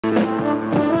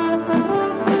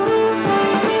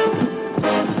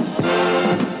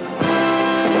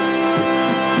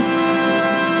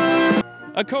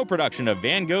A co-production of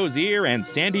Van Gogh's Ear and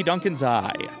Sandy Duncan's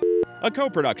Eye. A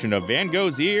co-production of Van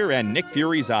Gogh's Ear and Nick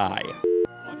Fury's Eye.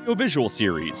 Audiovisual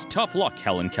series, Tough Luck,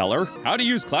 Helen Keller. How to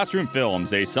use classroom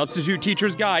films, a substitute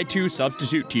teacher's guide to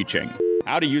substitute teaching.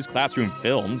 How to use classroom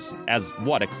films as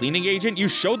what, a cleaning agent? You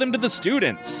show them to the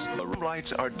students. The room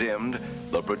lights are dimmed,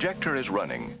 the projector is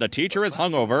running. The teacher is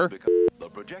hungover. The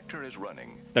projector is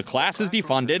running. The class is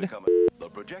defunded. The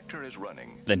projector is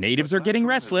running. The natives are getting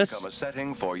restless. Become a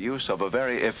setting for use of a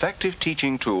very effective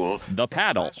teaching tool. The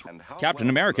paddle. Captain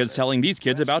America's telling these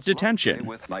kids about detention.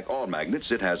 Like all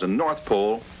magnets, it has a north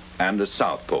pole and a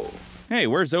south pole. Hey,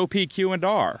 where's O, P, Q, and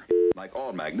R? Like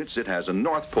all magnets, it has a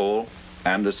north pole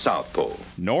and a south pole.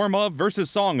 Norm of versus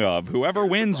song of. Whoever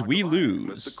wins, we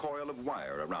lose. With the coil of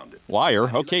wire around it. Wire?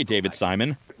 Okay, David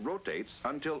Simon. It rotates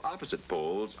until opposite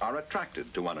poles are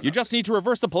attracted to one another. You just need to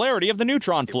reverse the polarity of the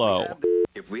neutron flow.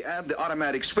 If we add the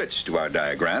automatic switch to our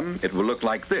diagram, it will look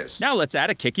like this. Now let's add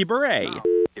a kicky beret.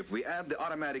 If we add the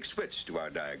automatic switch to our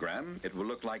diagram, it will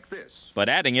look like this. But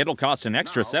adding it'll cost an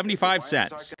extra 75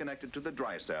 cents. Connected to the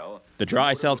dry cell. The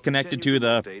dry cell's connected to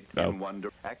the...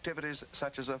 Activities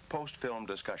such as a post-film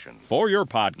discussion. For your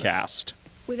podcast.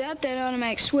 Without that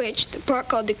automatic switch, the part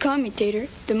called the commutator,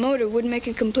 the motor would make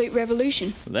a complete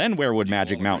revolution. Then where would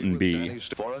Magic Mountain be?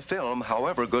 For a film,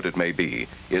 however good it may be,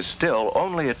 is still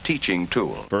only a teaching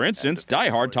tool. For instance, Die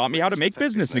Hard taught me how to make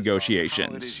business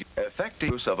negotiations. Effective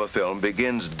use of a film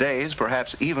begins days,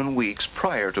 perhaps even weeks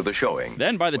prior to the showing.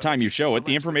 Then by the time you show it,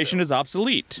 the information is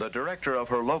obsolete. The director of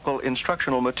her local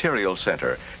instructional materials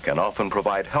center can often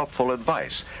provide helpful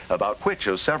advice about which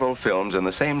of several films in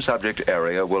the same subject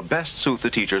area will best suit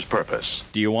the teacher's purpose.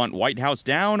 Do you want White House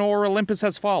Down or Olympus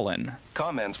Has Fallen?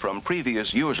 Comments from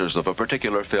previous users of a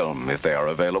particular film, if they are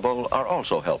available, are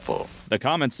also helpful. The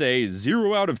comments say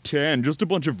 0 out of 10, just a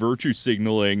bunch of virtue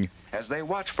signaling. As they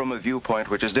watch from a viewpoint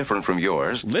which is different from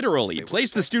yours... Literally,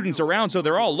 place the students around so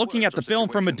they're all looking at the film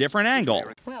from a different angle.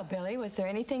 Well, Billy, was there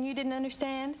anything you didn't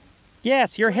understand?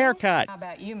 Yes, your haircut. How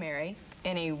about you, Mary?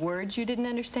 Any words you didn't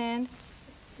understand?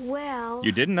 Well...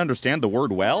 You didn't understand the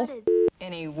word well?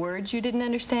 Any words you didn't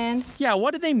understand? Yeah,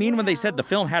 what did they mean when they said the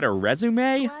film had a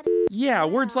resume? Yeah,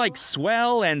 words like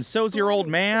swell and so's your old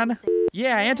man.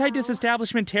 Yeah,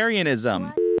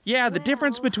 anti-disestablishmentarianism. Yeah, the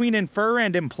difference between infer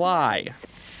and imply.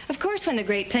 Of course, when the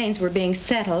Great Plains were being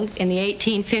settled in the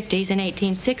 1850s and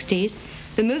 1860s,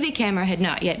 the movie camera had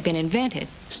not yet been invented.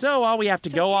 So all we have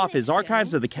to go off is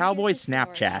archives of the Cowboys'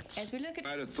 Snapchats. As we look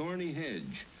at a thorny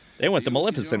hedge. They went the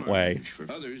Maleficent way.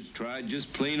 Others tried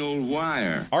just plain old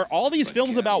wire. Are all these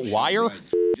films about wire?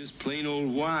 Just plain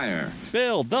old wire.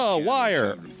 Build the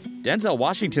wire. Denzel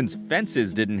Washington's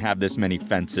Fences didn't have this many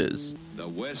fences. The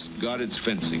West got its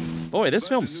fencing. Boy, this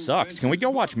film sucks. Can we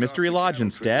go watch Mystery Lodge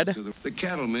instead? The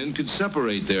cattlemen could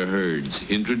separate their herds,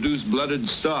 introduce blooded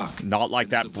stock. Not like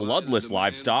that bloodless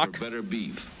livestock. Better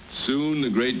beef. Soon the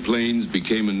Great Plains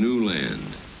became a new land.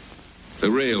 The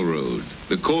railroad,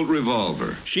 the Colt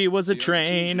revolver. She was a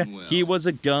train, he was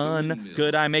a gun.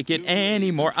 Could I make it any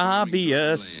more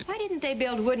obvious? Why didn't they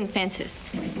build wooden fences?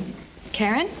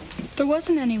 Karen? There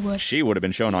wasn't any wood. She would have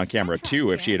been shown on camera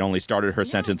too if she had only started her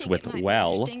sentence with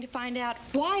well. Interesting to find out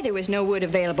why there was no wood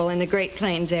available in the Great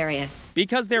Plains area.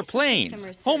 Because they're plains.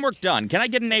 Homework done. Can I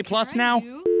get an A+ now?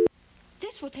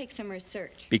 This will take some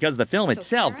research. Because the film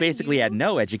itself basically had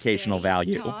no educational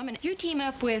value. Tom, and you team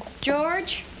up with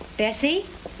George, Bessie,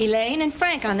 Elaine, and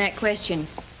Frank on that question.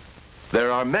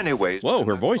 There are many ways Whoa,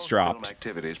 to her voice film dropped.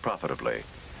 activities profitably.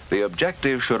 The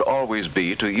objective should always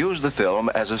be to use the film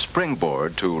as a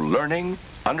springboard to learning,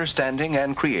 understanding,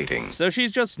 and creating. So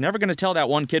she's just never going to tell that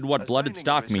one kid what blooded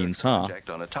stock means, huh?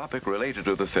 On a topic related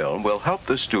to the film will help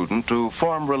the student to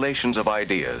form relations of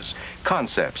ideas,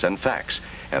 concepts, and facts,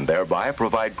 and thereby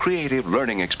provide creative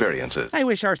learning experiences. I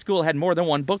wish our school had more than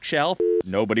one bookshelf.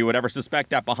 Nobody would ever suspect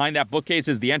that behind that bookcase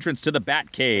is the entrance to the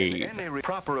Bat Cave. Any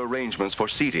proper arrangements for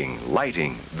seating,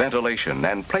 lighting, ventilation,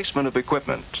 and placement of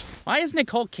equipment. Why is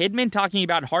Nicole Kidman talking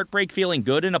about heartbreak feeling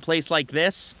good in a place like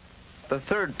this? The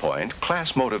third point,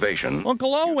 class motivation.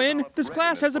 Uncle Owen, this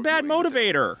class has a bad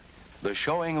motivator. The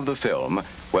showing of the film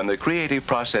when the creative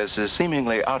process is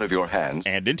seemingly out of your hands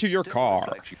and into your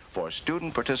car. For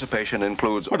student participation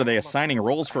includes... What, are they assigning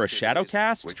roles for a shadow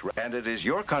cast? And it is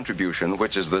your contribution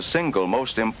which is the single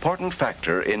most important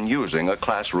factor in using a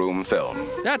classroom film.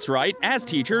 That's right. As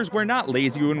teachers, we're not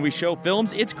lazy when we show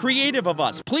films. It's creative of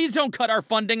us. Please don't cut our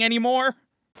funding anymore.